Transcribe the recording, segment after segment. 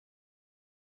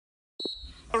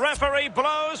The referee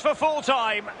blows for full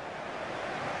time.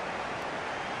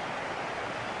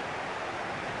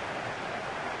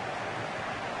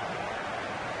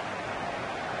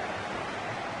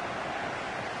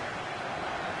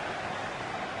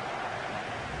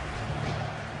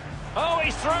 Oh,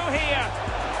 he's through here.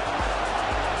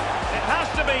 It has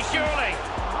to be, surely.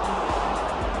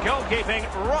 Goalkeeping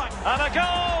right. And a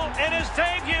goal in his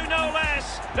debut, no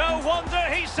less. No wonder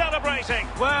he's celebrating.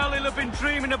 Well, he'll have been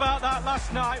dreaming about that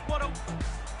last night. What a...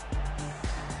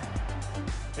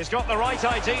 He's got the right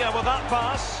idea with that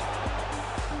pass.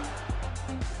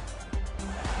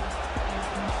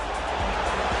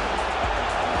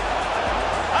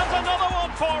 And another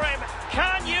one for him.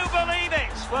 Can you believe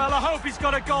it? Well, I hope he's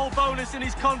got a goal bonus in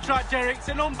his contract, Derek. It's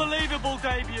an unbelievable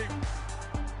debut.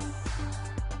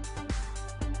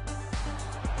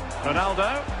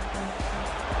 Ronaldo.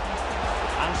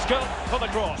 And scope for the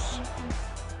cross.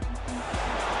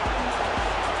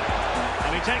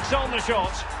 And he takes on the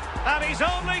shot. And he's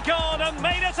only gone and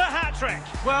made it a hat-trick.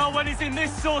 Well, when he's in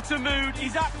this sort of mood,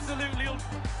 he's absolutely...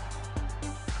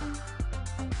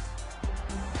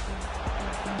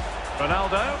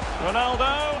 Ronaldo.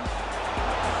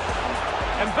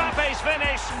 Mbappe's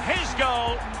finish, his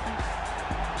goal.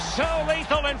 So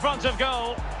lethal in front of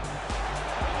goal.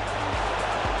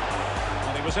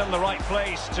 And he was in the right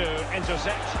place to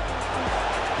intercept.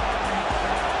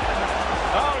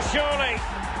 Oh, surely.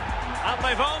 And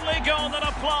they've only gone and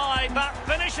applied that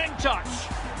finishing touch.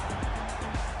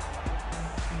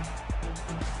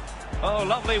 Oh,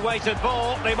 lovely weighted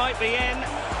ball. They might be in.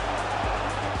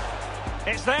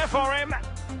 It's there for him.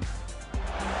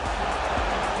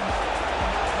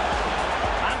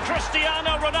 And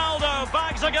Cristiano Ronaldo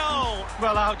bags a goal.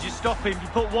 Well, how do you stop him? You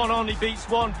put one on, he beats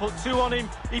one. Put two on him,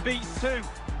 he beats two.